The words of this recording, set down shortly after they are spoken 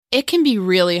It can be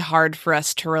really hard for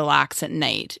us to relax at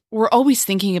night. We're always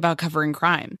thinking about covering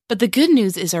crime. But the good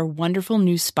news is our wonderful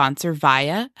new sponsor,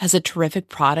 Via, has a terrific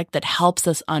product that helps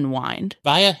us unwind.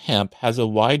 Via Hemp has a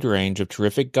wide range of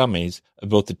terrific gummies of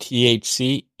both the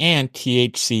THC and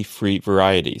THC-free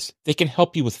varieties. They can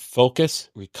help you with focus,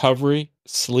 recovery,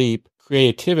 sleep,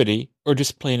 creativity, or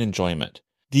just plain enjoyment.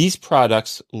 These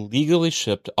products legally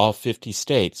ship to all 50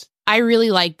 states. I really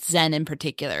liked Zen in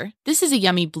particular. This is a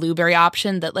yummy blueberry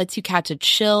option that lets you catch a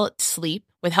chill sleep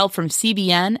with help from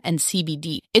CBN and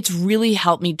CBD. It's really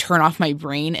helped me turn off my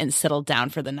brain and settle down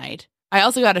for the night. I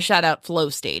also got to shout out Flow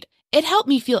State. It helped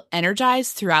me feel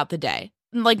energized throughout the day.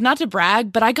 Like, not to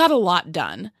brag, but I got a lot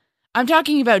done. I'm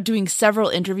talking about doing several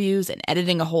interviews and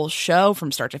editing a whole show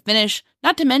from start to finish,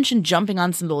 not to mention jumping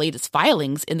on some of the latest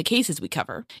filings in the cases we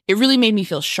cover. It really made me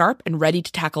feel sharp and ready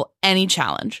to tackle any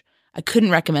challenge. I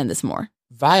couldn't recommend this more.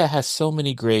 Via has so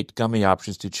many great gummy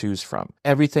options to choose from.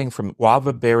 Everything from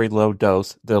guava berry low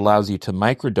dose that allows you to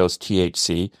microdose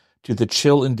THC to the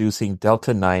chill-inducing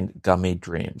Delta-9 gummy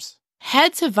dreams.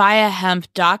 Head to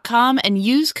viahemp.com and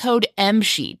use code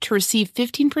MSHEET to receive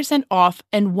 15% off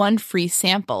and one free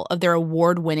sample of their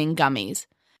award-winning gummies.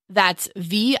 That's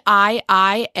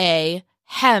VIIA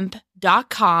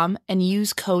hemp.com and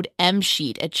use code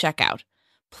MSHEET at checkout.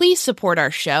 Please support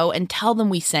our show and tell them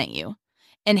we sent you.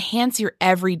 Enhance your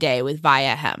everyday with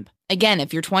Via Hemp. Again,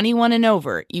 if you're 21 and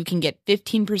over, you can get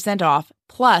 15% off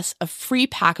plus a free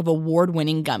pack of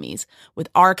award-winning gummies with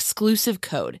our exclusive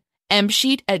code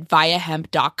MSheet at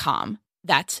viahemp.com.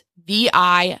 That's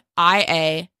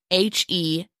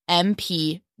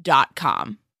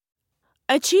VIIAHEMP.com.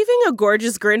 Achieving a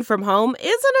gorgeous grin from home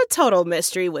isn't a total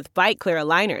mystery with Byte Clear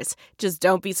aligners. Just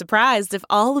don't be surprised if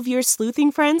all of your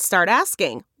sleuthing friends start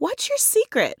asking, "What's your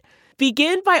secret?"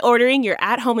 Begin by ordering your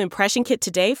at-home impression kit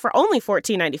today for only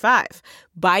 $14.95.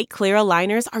 Byte Clear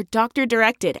aligners are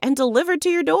doctor-directed and delivered to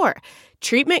your door.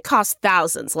 Treatment costs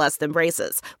thousands less than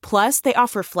braces. Plus, they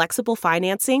offer flexible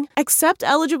financing, accept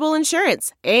eligible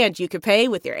insurance, and you can pay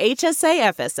with your HSA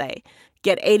FSA.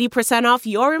 Get 80% off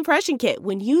your impression kit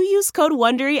when you use code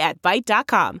WONDERY at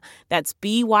Byte.com. That's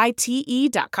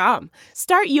BYTE.com.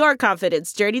 Start your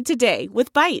confidence journey today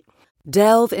with Byte.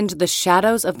 Delve into the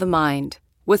shadows of the mind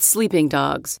with Sleeping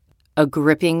Dogs, a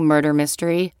gripping murder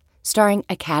mystery starring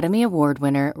Academy Award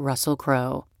winner Russell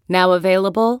Crowe. Now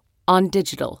available on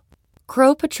digital.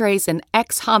 Crowe portrays an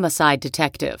ex-homicide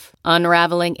detective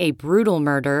unraveling a brutal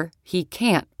murder he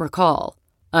can't recall.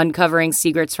 Uncovering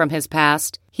secrets from his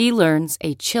past, he learns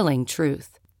a chilling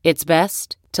truth. It's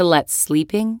best to let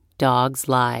sleeping dogs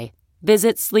lie.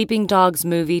 Visit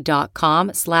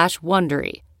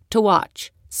sleepingdogsmovie.com/Wondery to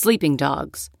watch Sleeping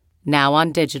Dogs, now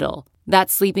on digital.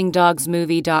 That's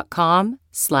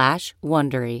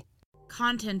sleepingdogsmovie.com/Wondery.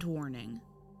 Content warning.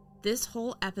 This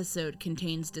whole episode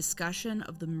contains discussion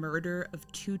of the murder of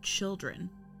 2 children,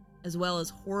 as well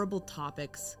as horrible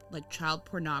topics like child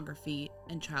pornography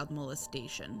and child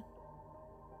molestation.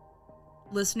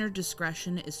 Listener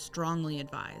discretion is strongly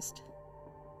advised.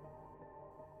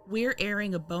 We're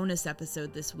airing a bonus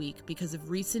episode this week because of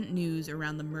recent news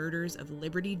around the murders of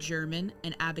Liberty German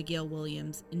and Abigail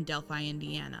Williams in Delphi,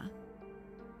 Indiana.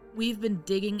 We've been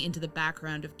digging into the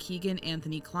background of Keegan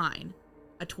Anthony Klein,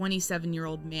 a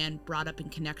 27-year-old man brought up in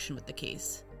connection with the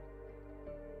case.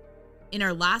 In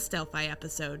our last Delphi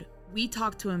episode, we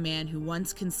talked to a man who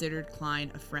once considered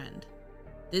Klein a friend.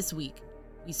 This week,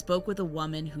 we spoke with a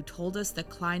woman who told us that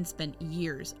Klein spent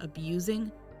years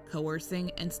abusing,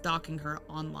 coercing, and stalking her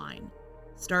online,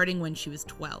 starting when she was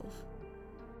 12.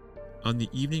 On the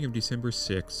evening of December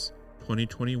 6,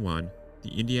 2021,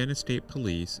 the Indiana State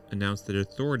Police announced that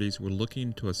authorities were looking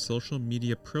into a social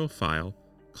media profile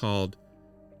called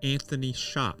Anthony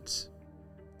Shots.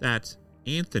 That's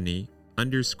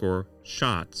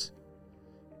Anthony_Shots,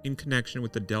 in connection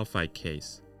with the Delphi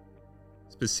case.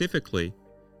 Specifically,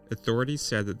 authorities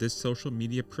said that this social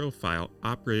media profile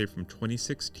operated from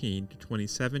 2016 to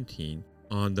 2017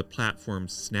 on the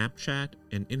platforms Snapchat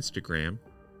and Instagram,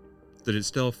 that it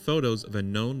stole photos of a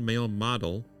known male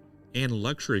model and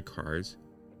luxury cars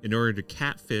in order to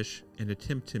catfish and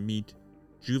attempt to meet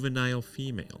juvenile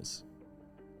females.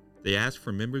 They asked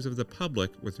for members of the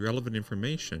public with relevant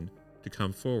information to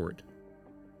come forward.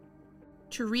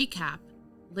 To recap,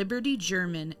 Liberty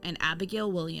German and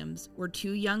Abigail Williams were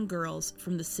 2 young girls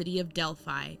from the city of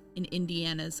Delphi in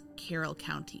Indiana's Carroll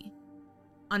County.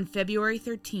 On February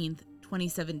 13,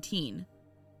 2017,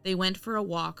 they went for a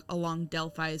walk along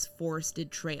Delphi's forested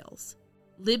trails.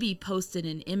 Libby posted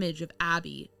an image of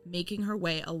Abby making her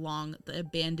way along the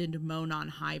abandoned Monon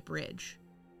High Bridge.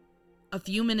 A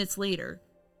few minutes later,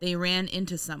 they ran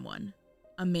into someone,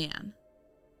 a man.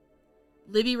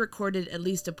 Libby recorded at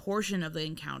least a portion of the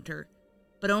encounter,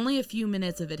 but only a few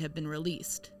minutes of it have been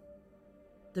released.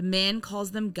 The man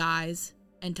calls them guys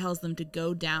and tells them to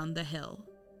go down the hill.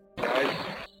 Guys.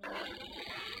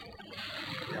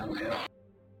 Down the hill.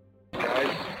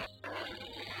 Guys.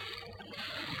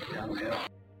 Down the hill.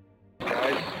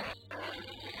 Guys.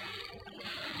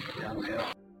 Down the hill.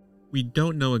 We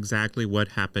don't know exactly what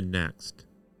happened next,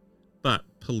 but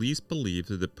police believe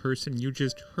that the person you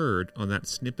just heard on that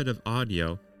snippet of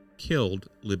audio killed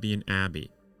Libby and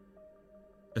Abby.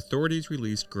 Authorities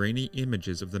released grainy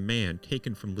images of the man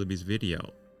taken from Libby's video,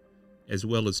 as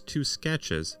well as 2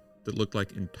 sketches that looked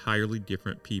like entirely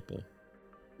different people.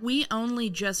 We only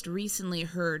just recently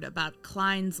heard about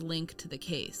Klein's link to the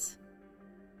case.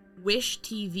 Wish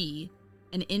TV,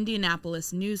 an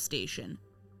Indianapolis news station,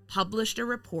 published a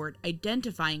report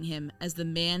identifying him as the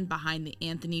man behind the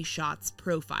Anthony Shots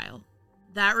profile.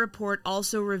 That report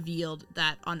also revealed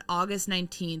that on August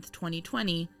 19,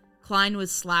 2020, Klein was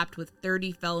slapped with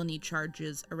 30 felony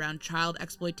charges around child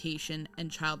exploitation and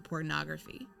child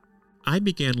pornography. I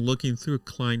began looking through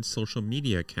Klein's social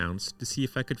media accounts to see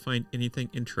if I could find anything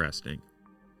interesting.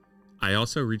 I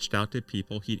also reached out to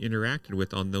people he'd interacted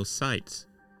with on those sites.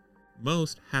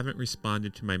 Most haven't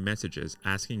responded to my messages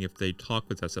asking if they'd talk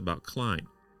with us about Klein,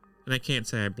 and I can't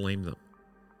say I blame them.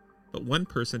 But one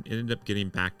person ended up getting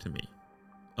back to me,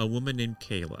 a woman named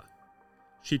Kayla.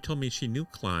 She told me she knew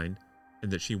Klein and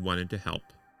that she wanted to help.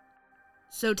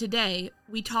 So today,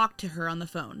 we talked to her on the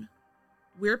phone.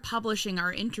 We're publishing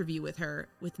our interview with her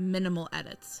with minimal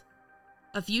edits.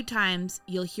 A few times,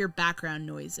 you'll hear background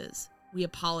noises. We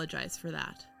apologize for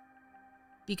that.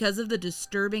 Because of the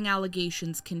disturbing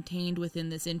allegations contained within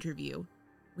this interview,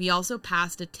 we also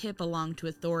passed a tip along to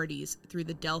authorities through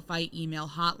the Delphi email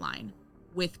hotline,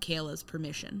 with Kayla's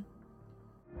permission.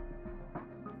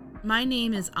 My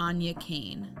name is Anya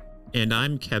Kane. And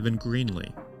I'm Kevin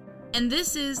Greenlee. And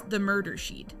this is The Murder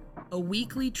Sheet, a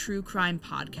weekly true crime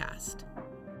podcast.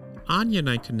 Anya and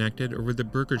I connected over the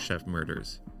Burger Chef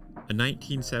murders, a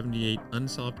 1978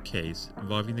 unsolved case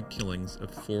involving the killings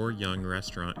of 4 young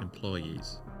restaurant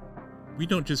employees. We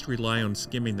don't just rely on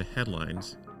skimming the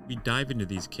headlines, we dive into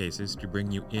these cases to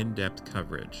bring you in-depth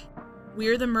coverage.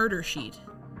 We're The Murder Sheet.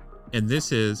 And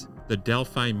this is The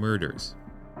Delphi Murders,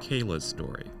 Kayla's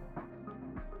story.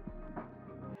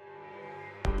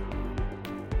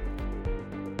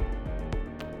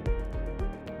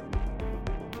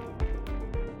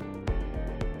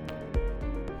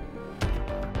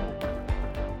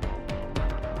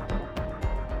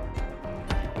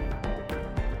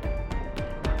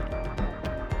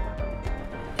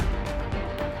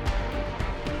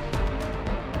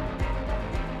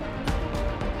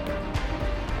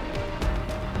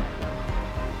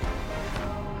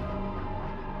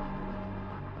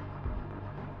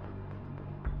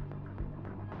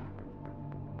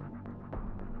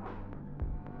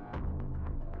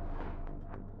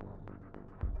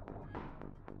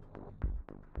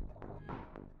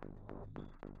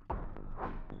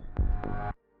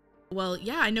 Well,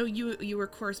 yeah, I know you were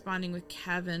corresponding with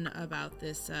Kevin about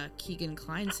this Keegan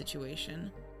Klein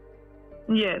situation.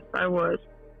 Yes, I was.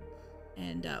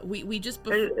 And we just...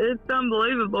 It's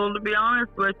unbelievable, to be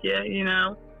honest with you, you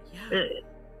know. Yeah.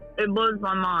 It blows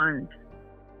my mind.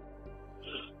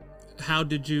 How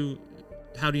do you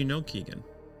know Keegan?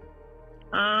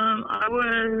 I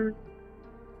was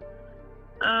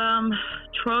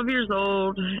 12 years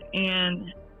old,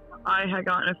 and I had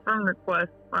gotten a friend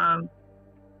request from...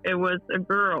 It was a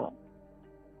girl,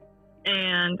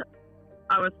 and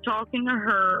I was talking to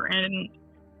her, and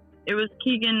it was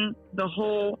Keegan the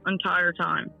whole entire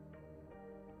time.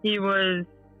 He was,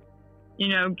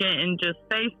 getting just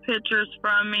face pictures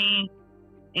from me,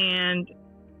 and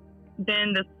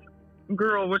then this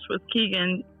girl, which was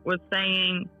Keegan, was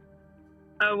saying,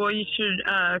 "Oh, well, you should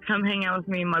come hang out with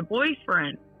me and my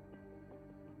boyfriend."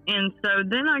 And so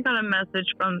then I got a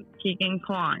message from Keegan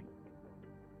Klein.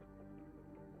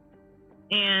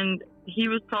 And he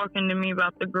was talking to me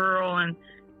about the girl, and,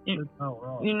 the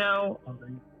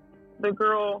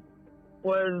girl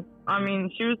was,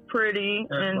 she was pretty,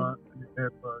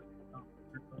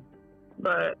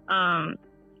 but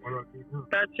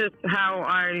that's just how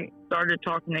I started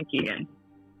talking to Keegan.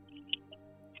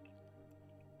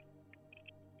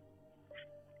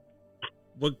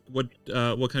 What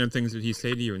kind of things did he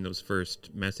say to you in those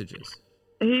first messages?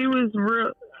 He was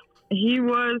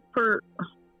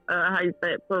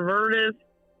perverted,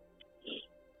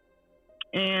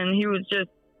 and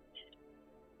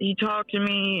he talked to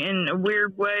me in a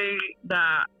weird way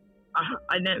that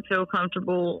I didn't feel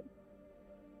comfortable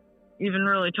even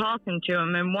really talking to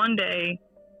him. And one day,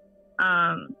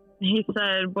 he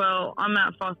said, well, I'm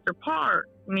at Foster Park,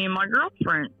 me and my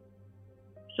girlfriend.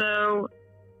 So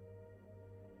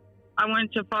I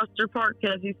went to Foster Park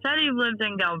because he said he lived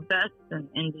in Galveston,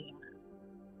 Indiana.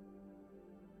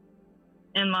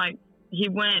 And, like, he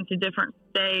went to different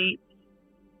states.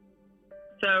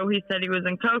 So he said he was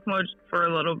in Kokomo for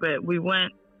a little bit.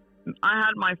 I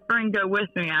had my friend go with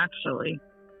me, actually.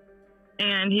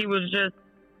 And he was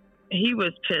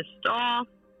pissed off.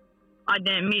 I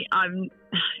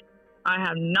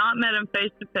have not met him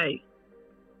face to face.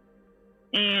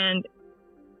 And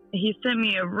he sent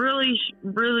me a really,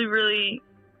 really, really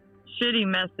shitty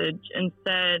message and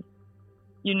said,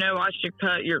 you know, I should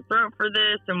cut your throat for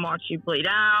this and watch you bleed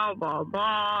out, blah,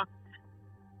 blah.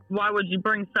 Why would you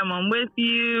bring someone with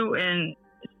you? And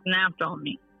it snapped on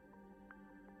me.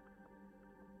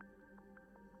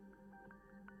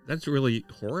 That's really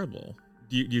horrible.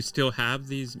 Do you still have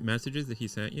these messages that he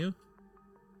sent you?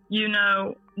 You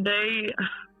know,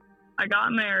 I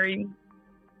got married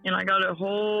and I got a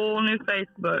whole new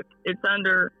Facebook. It's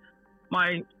under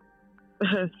my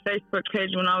Facebook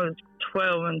page when I was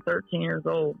 12 and 13 years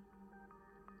old.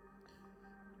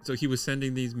 So he was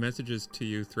sending these messages to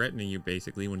you, threatening you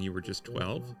basically when you were just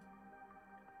 12?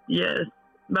 Yes.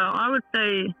 Well, I would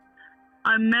say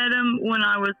I met him when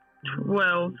I was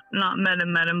 12. Not met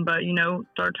him, but, you know,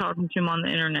 started talking to him on the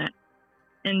internet.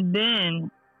 And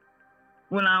then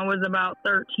when I was about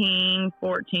 13,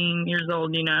 14 years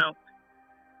old, you know,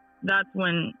 that's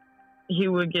when he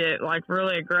would get, like,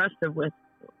 really aggressive with,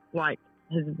 like,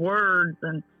 his words,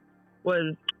 and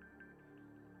was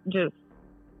just,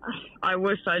 I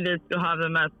wish I did still have the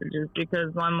messages,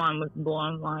 because my mind was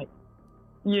blown. Like,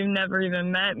 you've never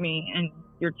even met me and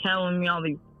you're telling me all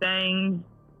these things.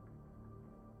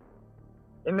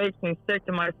 It makes me sick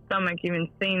to my stomach even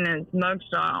seeing this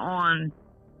mugshot on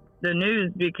the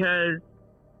news, because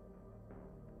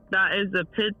that is a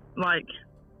pit. Like,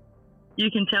 you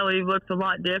can tell he looks a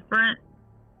lot different.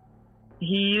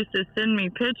 He used to send me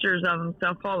pictures of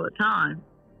himself all the time.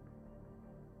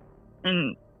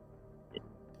 And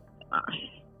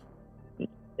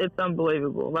it's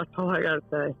unbelievable. That's all I gotta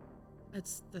say.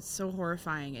 That's so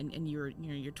horrifying. And you're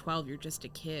 12. You're just a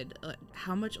kid.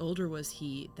 How much older was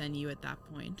he than you at that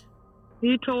point?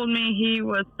 He told me he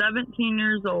was 17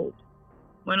 years old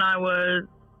when I was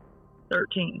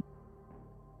 13.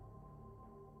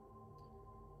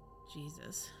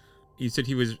 Jesus. You said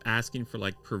he was asking for,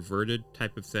 like, perverted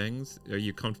type of things. Are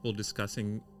you comfortable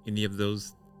discussing any of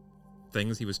those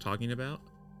things he was talking about?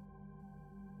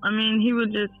 I mean, he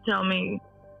would just tell me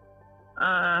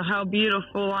how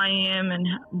beautiful I am and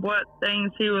what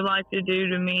things he would like to do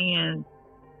to me, and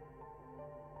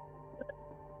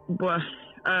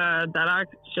that I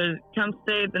should come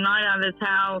stay the night at his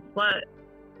house, let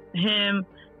him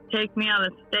take me out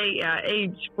of state at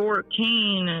age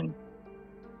 14, and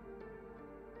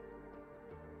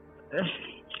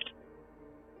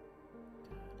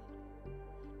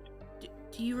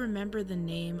Do you remember the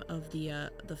name of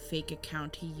the fake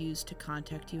account he used to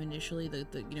contact you initially?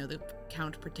 The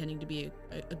account pretending to be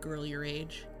a girl your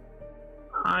age?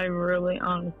 I really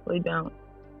honestly don't.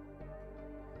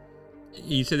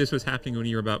 You said this was happening when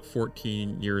you were about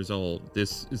 14 years old.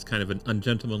 This is kind of an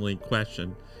ungentlemanly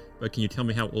question, but can you tell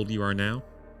me how old you are now?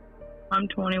 I'm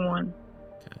 21.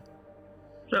 Okay.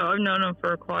 So I've known him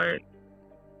for quite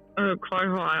a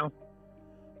while.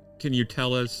 Can you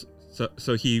tell us,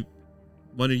 so he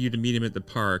wanted you to meet him at the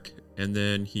park, and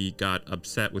then he got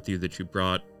upset with you that you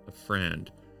brought a friend.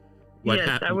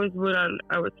 Yes, that was when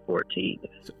I was 14.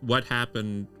 So what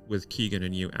happened with Keegan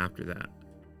and you after that?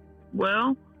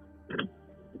 Well,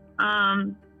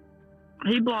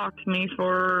 he blocked me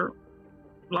for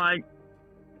like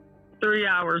 3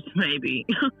 hours maybe.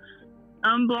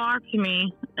 Unblocked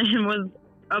me and was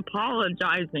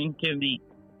apologizing to me.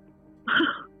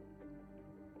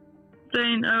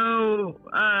 Saying,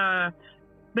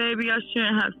 baby, I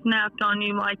shouldn't have snapped on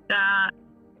you like that.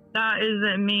 That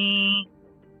isn't me.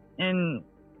 And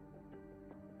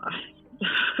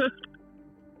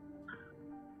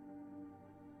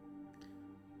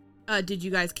did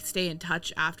you guys stay in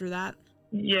touch after that?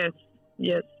 Yes.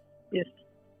 Because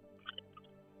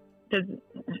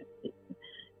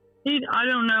I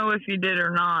don't know if he did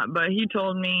or not, but he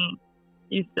told me,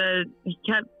 he said he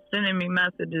kept sending me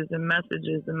messages and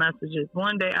messages and messages.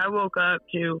 One day I woke up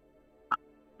to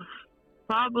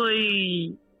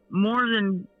probably more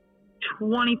than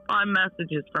 25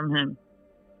 messages from him.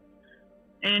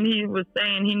 And he was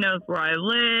saying he knows where I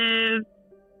live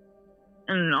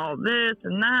and all this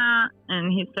and that.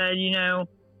 And he said, you know,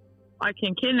 I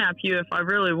can kidnap you if I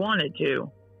really wanted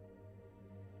to.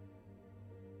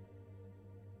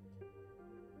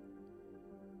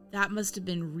 That must have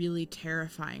been really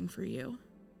terrifying for you.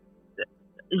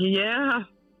 Yeah.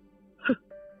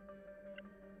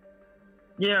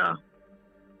 Yeah.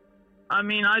 I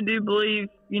mean, I do believe,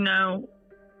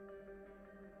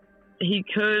 he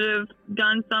could have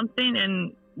done something.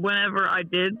 And whenever I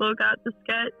did look at the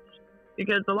sketch,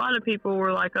 because a lot of people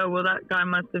were like, oh, well, that guy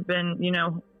must have been,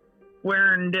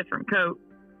 wearing a different coat.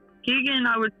 Keegan,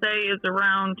 I would say, is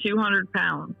around 200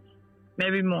 pounds,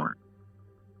 maybe more.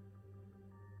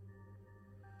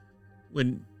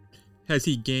 Has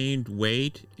he gained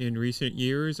weight in recent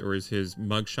years, or is his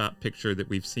mugshot picture that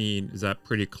we've seen, is that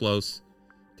pretty close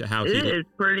to how he looked? It is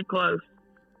pretty close.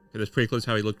 That's pretty close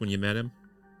to how he looked when you met him?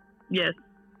 Yes.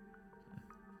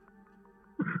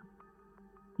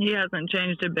 He hasn't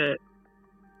changed a bit.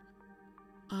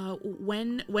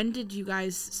 When did you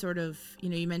guys sort of,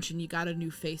 you mentioned you got a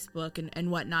new Facebook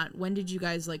and whatnot. When did you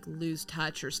guys lose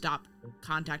touch or stop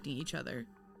contacting each other?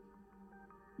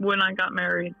 When I got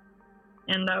married.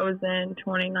 And that was in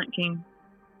 2019.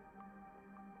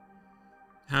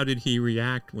 How did he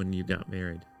react when you got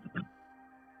married?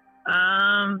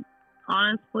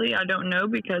 Honestly, I don't know,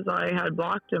 because I had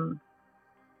blocked him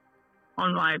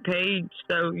on my page.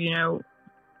 So,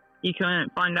 he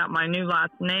couldn't find out my new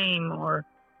last name, or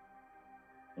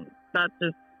that's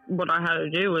just what I had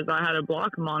to do, was I had to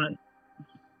block him on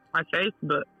my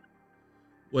Facebook.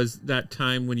 Was that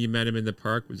time when you met him in the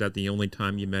park, was that the only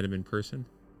time you met him in person?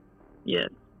 Yes.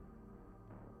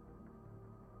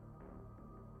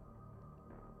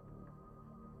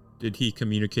 Did he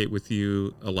communicate with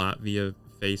you a lot via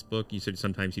Facebook? You said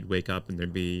sometimes he'd wake up and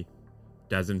there'd be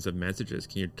dozens of messages.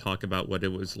 Can you talk about what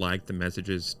it was like, the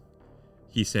messages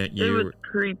he sent you? It was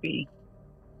creepy.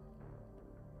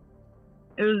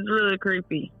 It was really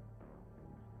creepy.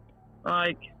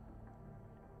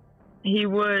 He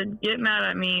would get mad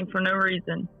at me for no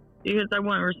reason because I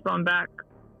wouldn't respond back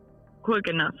quick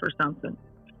enough or something.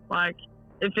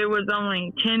 If it was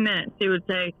only 10 minutes, he would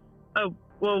say, oh,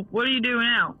 well, what are you doing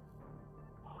now?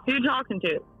 Who you talking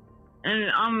to? And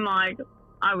I'm like,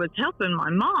 I was helping my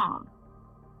mom.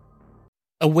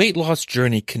 A weight loss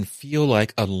journey can feel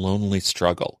like a lonely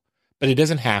struggle, but it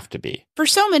doesn't have to be. For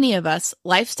so many of us,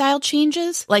 lifestyle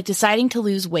changes, like deciding to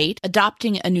lose weight,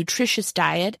 adopting a nutritious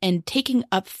diet, and taking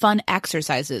up fun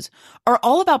exercises, are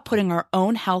all about putting our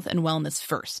own health and wellness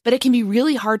first. But it can be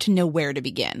really hard to know where to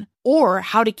begin, or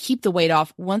how to keep the weight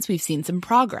off once we've seen some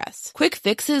progress. Quick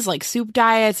fixes like soup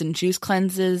diets and juice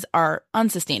cleanses are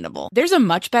unsustainable. There's a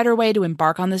much better way to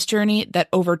embark on this journey that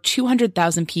over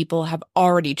 200,000 people have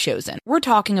already chosen. We're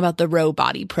talking about the Row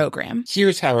Body program.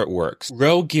 Here's how it works.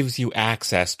 Row gives you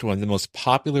access to one of the most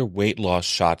popular weight loss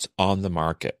shots on the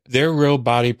market. Their Row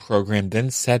Body program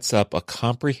then sets up a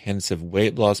comprehensive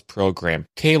weight loss program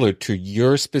tailored to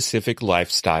your specific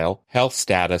lifestyle, health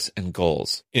status, and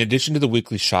goals. In addition to the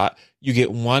weekly shot, you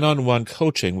get one-on-one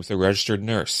coaching with a registered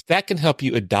nurse. That can help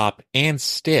you adopt and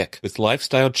stick with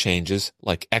lifestyle changes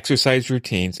like exercise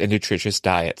routines and nutritious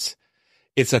diets.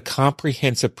 It's a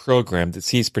comprehensive program that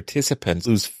sees participants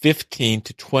lose 15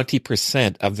 to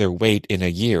 20% of their weight in a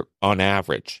year on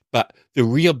average. But the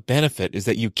real benefit is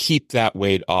that you keep that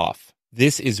weight off.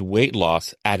 This is weight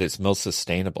loss at its most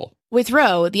sustainable. With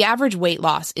Row, the average weight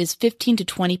loss is 15 to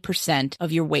 20%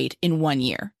 of your weight in 1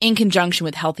 year, in conjunction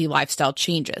with healthy lifestyle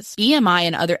changes. BMI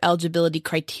and other eligibility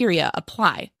criteria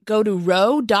apply. Go to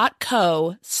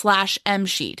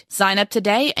row.co/msheet. Sign up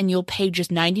today and you'll pay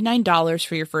just $99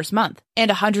 for your first month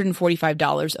and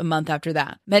 $145 a month after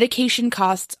that. Medication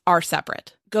costs are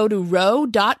separate. Go to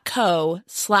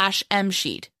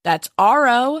row.co/msheet. That's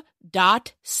ro.co/msheet.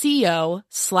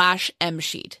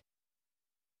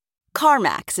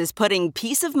 CarMax is putting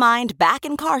peace of mind back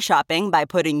in car shopping by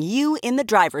putting you in the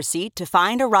driver's seat to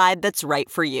find a ride that's right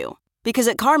for you. Because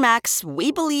at CarMax,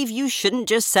 we believe you shouldn't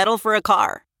just settle for a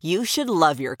car. You should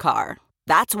love your car.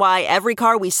 That's why every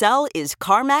car we sell is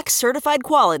CarMax certified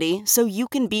quality, so you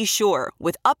can be sure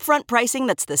with upfront pricing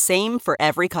that's the same for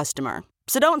every customer.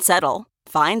 So don't settle.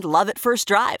 Find love at first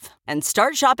drive and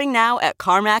start shopping now at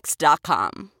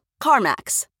CarMax.com.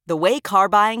 CarMax, the way car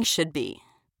buying should be.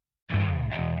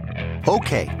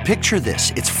 Okay, picture this.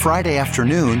 It's Friday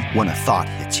afternoon when a thought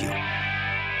hits you.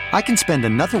 I can spend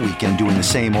another weekend doing the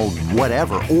same old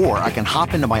whatever, or I can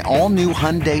hop into my all-new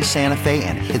Hyundai Santa Fe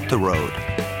and hit the road.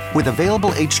 With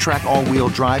available H-Track all-wheel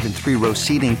drive and 3-row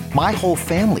seating, my whole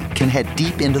family can head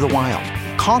deep into the wild.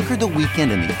 Conquer the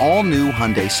weekend in the all-new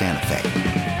Hyundai Santa Fe.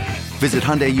 Visit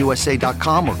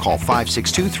HyundaiUSA.com or call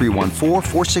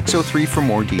 562-314-4603 for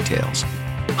more details.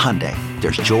 Hyundai,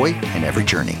 there's joy in every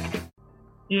journey.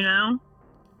 You know?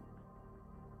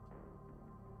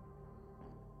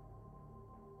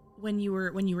 When you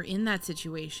were in that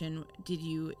situation, did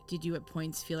you at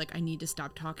points feel like I need to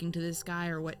stop talking to this guy,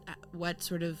 or what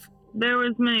sort of? There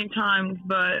was many times,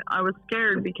 but I was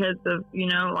scared because of,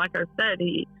 like I said,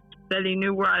 he said he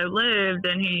knew where I lived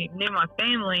and he knew my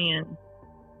family, and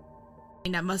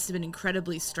that must have been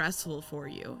incredibly stressful for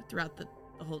you throughout the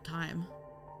whole time.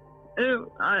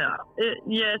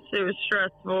 Yes, it was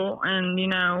stressful, and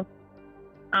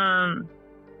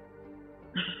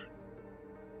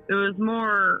it was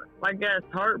more, I guess,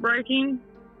 heartbreaking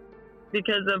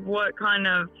because of what kind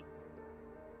of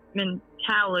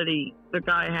mentality the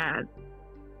guy had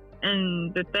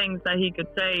and the things that he could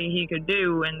say he could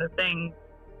do, and the things,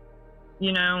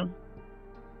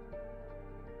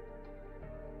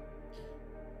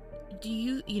 Do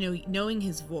you, knowing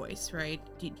his voice, right?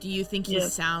 Do you think he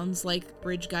sounds like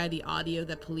Bridge Guy, the audio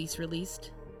that police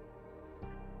released?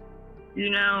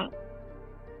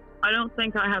 I don't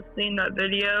think I have seen that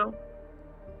video,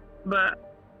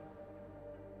 but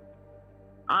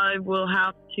I will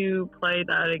have to play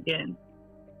that again.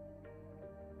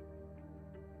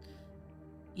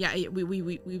 Yeah,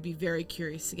 we'd be very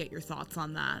curious to get your thoughts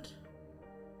on that.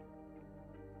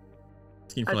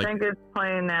 I think it's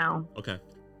playing now. Okay.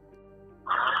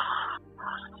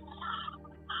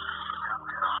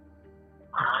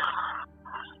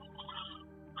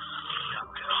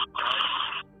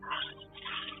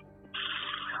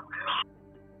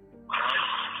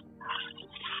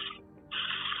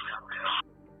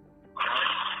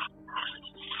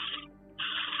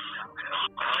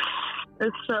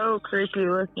 It's so creepy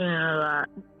listening to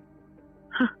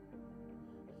that.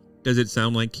 Does it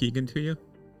sound like Keegan to you?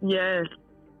 Yes.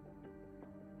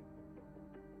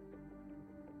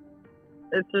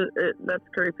 That's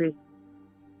creepy.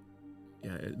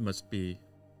 Yeah, it must be.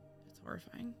 It's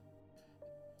horrifying.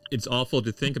 It's awful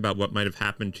to think about what might have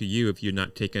happened to you if you'd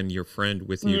not taken your friend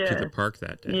with you to the park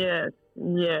that day.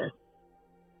 Yes.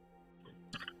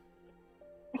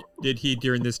 Did he,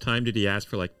 during this time, did he ask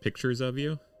for, pictures of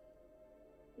you?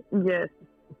 Yes.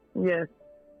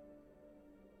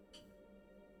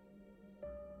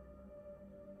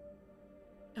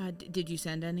 Did you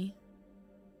send any?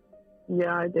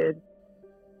 Yeah, I did.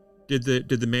 Did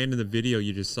the man in the video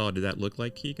you just saw, did that look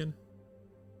like Keegan?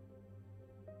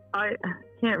 I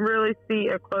can't really see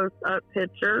a close-up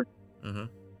picture. Uh-huh.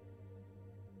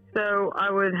 So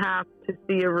I would have to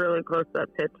see a really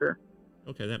close-up picture.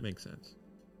 Okay, that makes sense.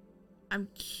 I'm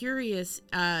curious,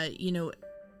 when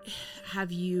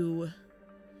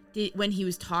he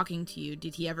was talking to you,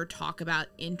 did he ever talk about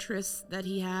interests that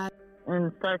he had?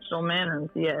 In sexual manners,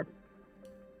 yes.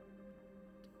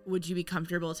 Would you be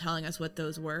comfortable telling us what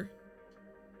those were?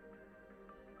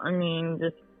 I mean,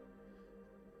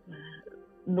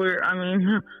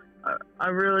 I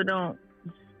really don't.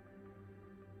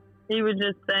 He was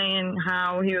just saying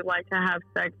how he would like to have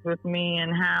sex with me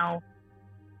and how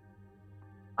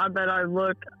I bet I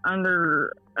look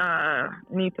underneath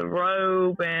the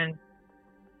robe, and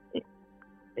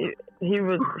he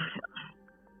was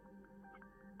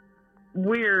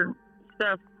weird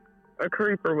stuff a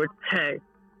creeper would say.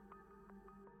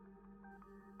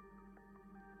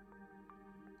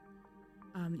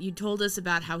 You told us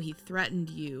about how he threatened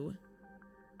you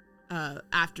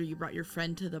after you brought your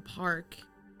friend to the park.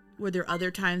 Were there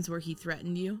other times where he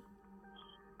threatened you?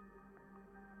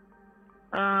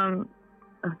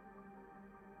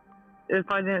 If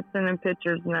I didn't send him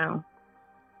pictures, no.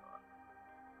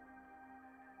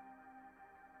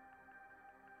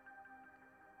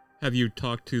 Have you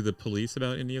talked to the police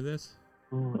about any of this?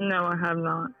 No, I have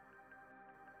not.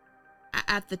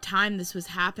 At the time this was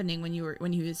happening, when he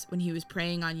was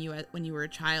preying on you when you were a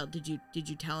child, did you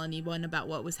tell anyone about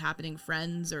what was happening,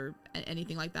 friends or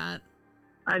anything like that?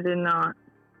 I did not.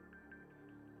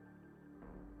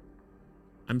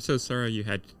 I'm so sorry you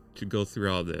had to go through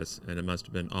all this, and it must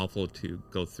have been awful to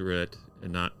go through it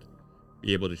and not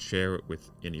be able to share it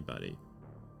with anybody.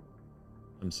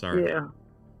 I'm sorry. Yeah.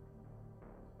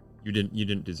 You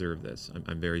didn't deserve this.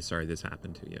 I'm very sorry this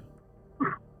happened to you.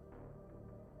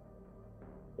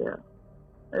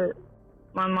 Yeah.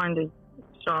 My mind is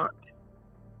shocked.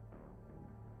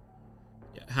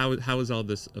 Yeah. How has all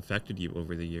this affected you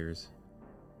over the years?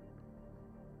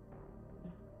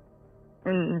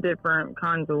 In different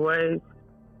kinds of ways.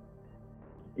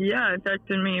 Yeah, it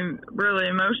affected me really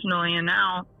emotionally, and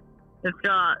now it's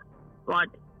got,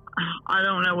 I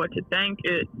don't know what to think.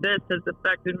 This has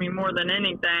affected me more than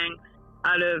anything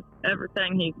out of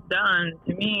everything he's done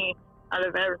to me, out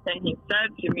of everything he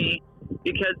said to me,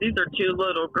 because these are two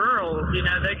little girls.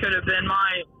 They could have been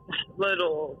my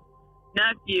little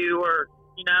nephew or,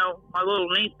 my little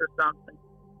niece or something.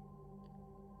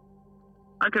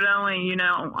 I could only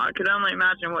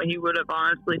imagine what he would have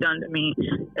honestly done to me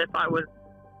if I was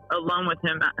alone with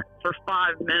him for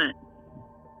 5 minutes.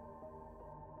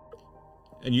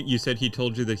 And you said he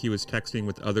told you that he was texting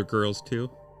with other girls too?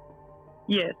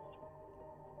 Yes.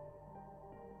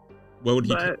 What would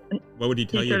he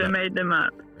tell you? He could have about? made them up.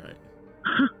 Right.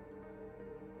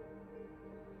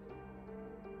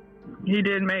 He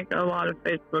did make a lot of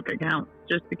Facebook accounts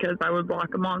just because I would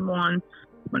block him on one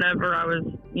whenever I was,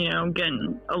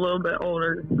 getting a little bit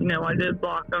older. I did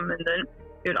block him, and then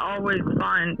he'd always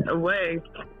find a way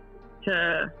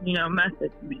to,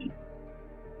 message me.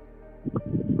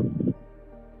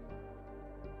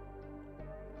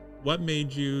 What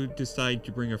made you decide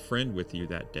to bring a friend with you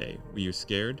that day? Were you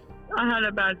scared? I had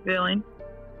a bad feeling.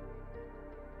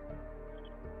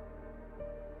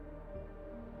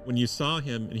 When you saw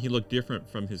him and he looked different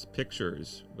from his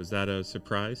pictures, was that a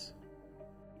surprise?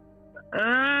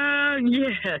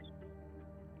 Yes.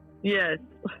 Yes.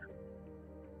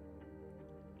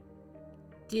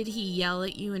 Did he yell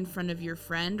at you in front of your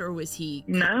friend, or was he...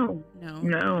 No.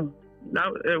 No.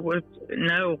 No, it was...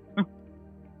 No.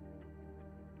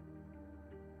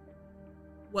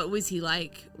 What was he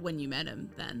like when you met him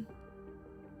then?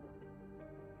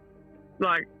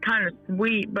 Like, kind of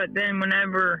sweet, but then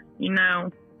whenever, you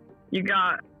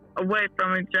got away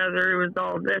from each other, it was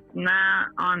all this and that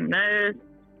on this,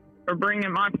 or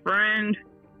bringing my friend.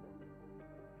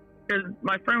 Because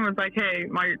my friend was like, hey,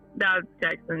 my dad's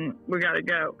texting, we got to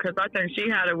go. Because I think she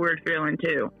had a weird feeling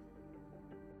too.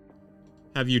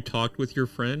 Have you talked with your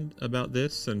friend about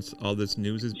this since all this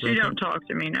news is broken? She don't talk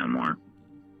to me no more.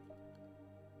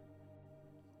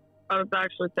 I was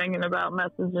actually thinking about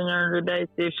messaging her today,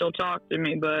 see if she'll talk to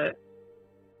me, but...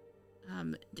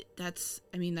 That's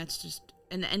just...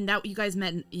 And that you guys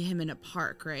met him in a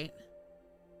park, right?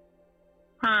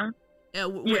 Huh?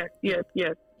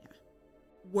 Yes.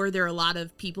 Were there a lot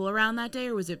of people around that day,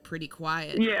 or was it pretty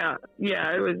quiet? Yeah,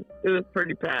 it was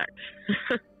pretty packed.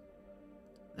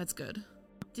 That's good.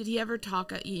 Did he ever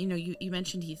talk, you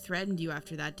mentioned he threatened you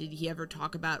after that. Did he ever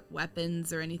talk about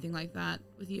weapons or anything like that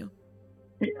with you?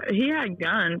 He had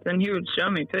guns, and he would show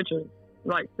me pictures,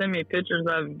 like send me pictures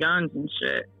of guns and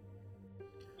shit.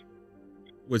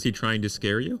 Was he trying to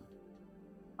scare you?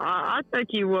 I think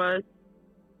he was.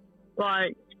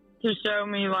 Like, to show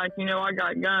me, like, I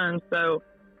got guns, so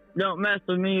don't mess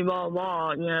with me, blah,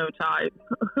 blah, type.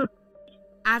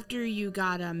 After you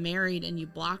got married and you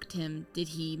blocked him, did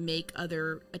he make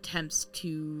other attempts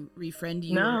to refriend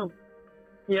you? No.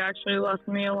 He actually left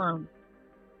me alone.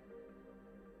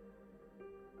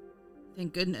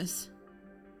 Thank goodness.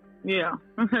 Yeah,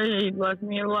 he left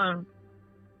me alone.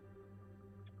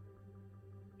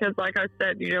 Because like I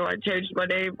said, I changed my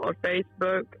name on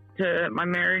Facebook to my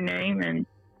married name, and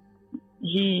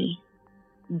he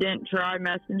didn't try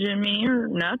messaging me or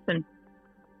nothing.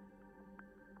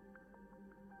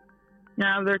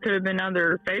 Now, there could have been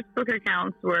other Facebook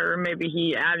accounts where maybe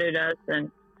he added us,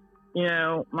 and,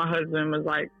 my husband was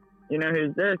like,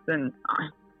 who's this? And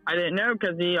I didn't know,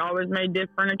 because he always made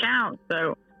different accounts.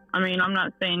 So, I'm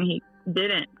not saying he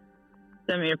didn't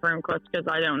send me a friend request, because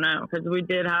I don't know. Because we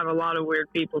did have a lot of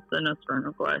weird people send us friend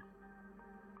requests.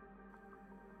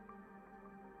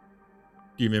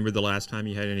 Do you remember the last time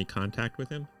you had any contact with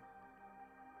him?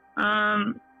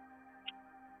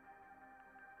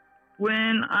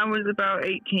 When I was about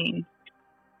 18.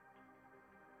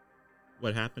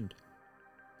 What happened?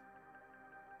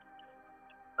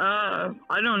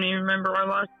 I don't even remember our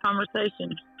last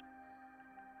conversation.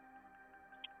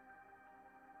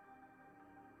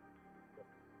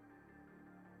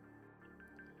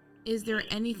 Is there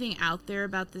anything out there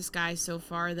about this guy so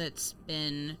far that's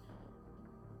been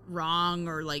wrong,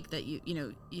 or like that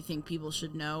you think people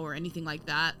should know, or anything like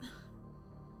that?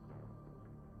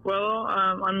 Well,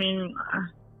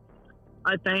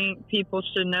 I think people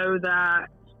should know that,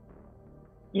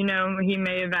 he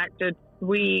may have acted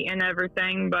sweet and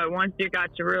everything, but once you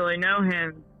got to really know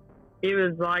him, he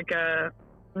was like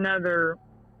another,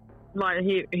 like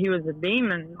he was a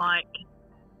demon, like,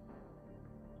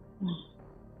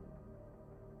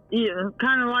 yeah,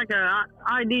 kind of like a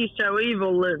ID show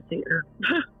evil lives here.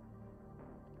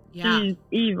 Yeah. He's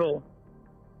evil.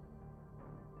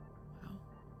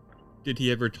 Did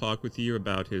he ever talk with you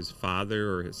about his father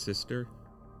or his sister?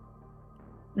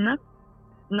 No,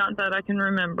 not that I can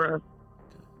remember of.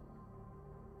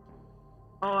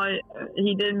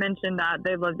 He did mention that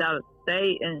they lived out of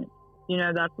state, and,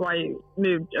 that's why he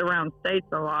moved around states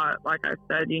a lot, like I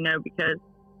said, because,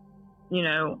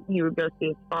 he would go see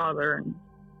his father and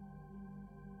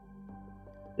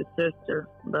his sister,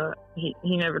 but he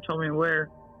never told me where.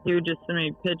 He would just send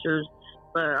me pictures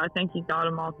but I think he got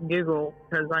them off Google,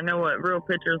 because I know what real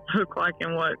pictures look like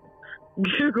and what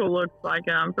Google looks like.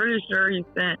 And I'm pretty sure he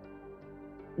sent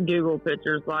Google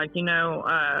pictures, like,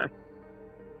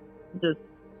 just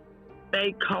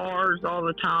fake cars all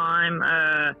the time,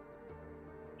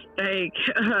 fake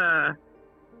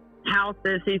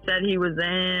houses he said he was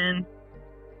in.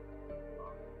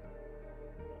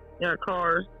 Yeah,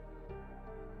 cars.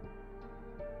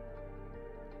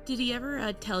 Did he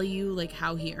ever tell you, like,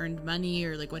 how he earned money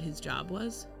or, like, what his job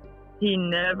was? He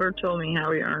never told me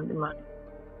how he earned the money.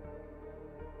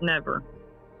 Never.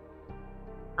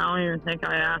 I don't even think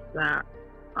I asked that.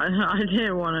 I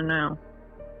didn't want to know.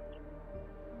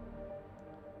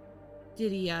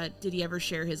 Did he ever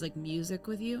share his, like, music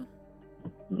with you?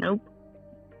 Nope.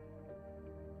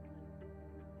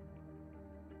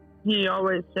 He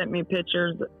always sent me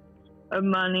pictures of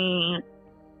money,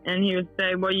 and he would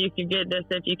say, well, you could get this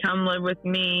if you come live with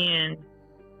me. And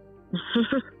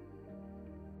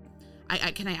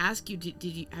can I ask you,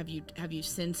 have you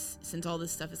since all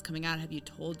this stuff is coming out, have you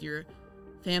told your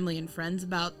family and friends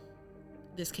about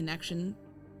this connection?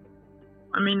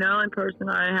 I mean, the only person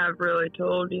I have really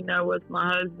told, was my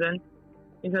husband,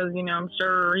 because, I'm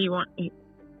sure he wants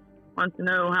to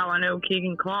know how I know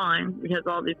Keegan Kline, because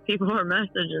all these people are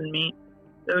messaging me.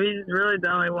 So he's really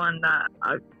the only one that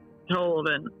I've told.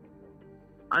 And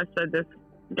I said this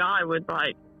guy was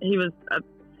he was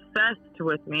obsessed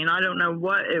with me, and I don't know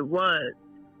what it was.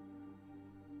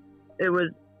 It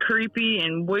was creepy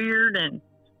and weird, and,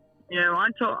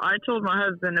 I told my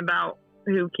husband about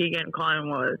who Keegan Kline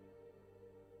was.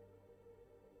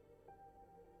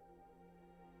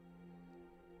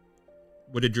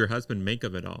 What did your husband make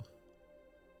of it all?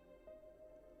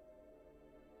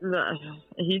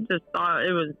 He just thought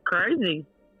it was crazy.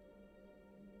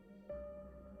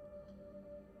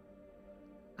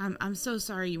 I'm so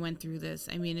sorry you went through this.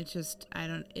 I mean, it's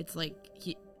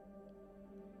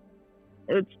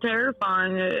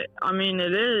terrifying.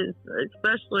 It is,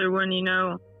 especially when,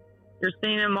 you're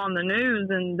seeing him on the news,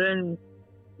 and then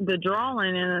the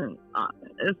drawing, and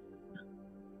it's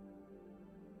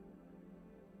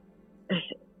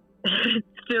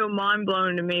still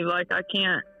mind-blowing to me. Like, I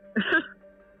can't.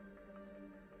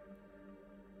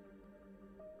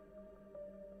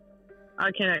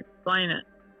 I can't explain it.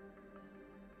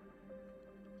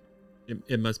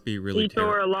 It must be really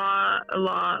terrible. He tore a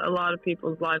lot of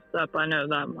people's lives up. I know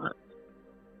that much.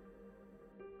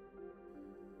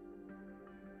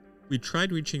 We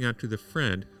tried reaching out to the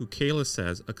friend who Kayla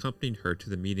says accompanied her to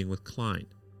the meeting with Kline.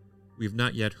 We've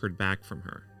not yet heard back from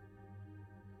her.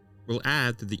 We'll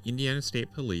add that the Indiana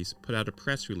State Police put out a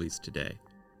press release today.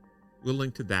 We'll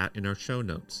link to that in our show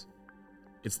notes.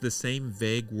 It's the same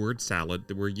vague word salad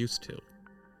that we're used to.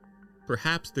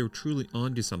 Perhaps they're truly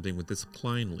onto something with this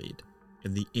Kline lead,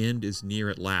 and the end is near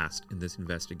at last in this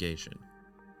investigation.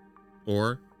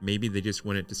 Or maybe they just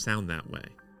want it to sound that way.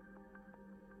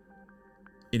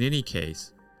 In any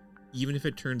case, even if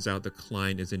it turns out that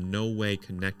Kline is in no way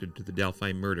connected to the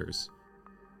Delphi murders,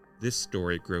 this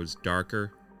story grows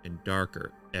darker and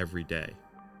darker every day.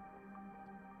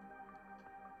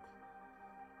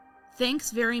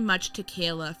 Thanks very much to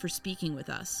Kayla for speaking with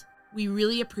us. We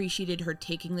really appreciated her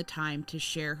taking the time to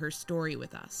share her story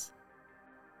with us.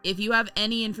 If you have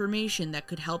any information that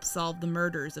could help solve the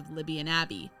murders of Libby and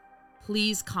Abby,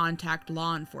 please contact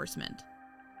law enforcement.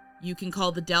 You can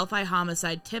call the Delphi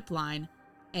Homicide Tip Line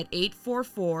at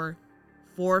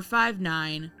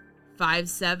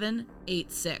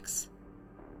 844-459-5786.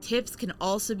 Tips can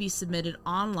also be submitted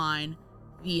online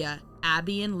via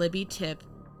Abby and Libby Tip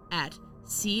at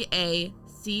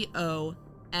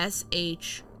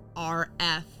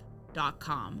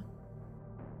CACOSHRF.com.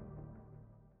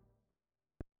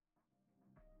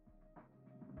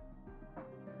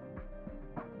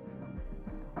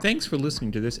 Thanks for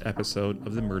listening to this episode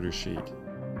of The Murder Sheet.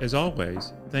 As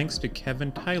always, thanks to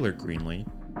Kevin Tyler Greenlee,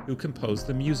 who composed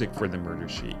the music for The Murder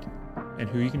Sheet, and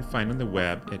who you can find on the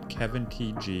web at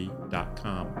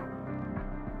kevintg.com.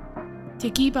 To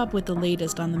keep up with the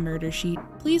latest on The Murder Sheet,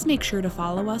 please make sure to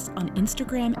follow us on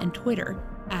Instagram and Twitter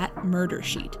at Murder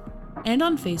Sheet, and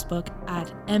on Facebook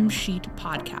at MSheet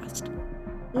Podcast,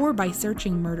 or by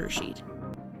searching Murder Sheet.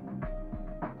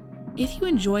 If you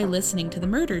enjoy listening to The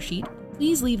Murder Sheet,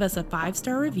 please leave us a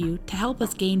 5-star review to help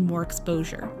us gain more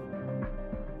exposure.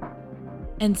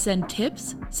 And send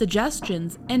tips,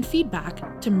 suggestions, and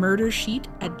feedback to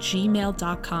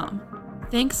murdersheet@gmail.com.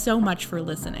 Thanks so much for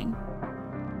listening.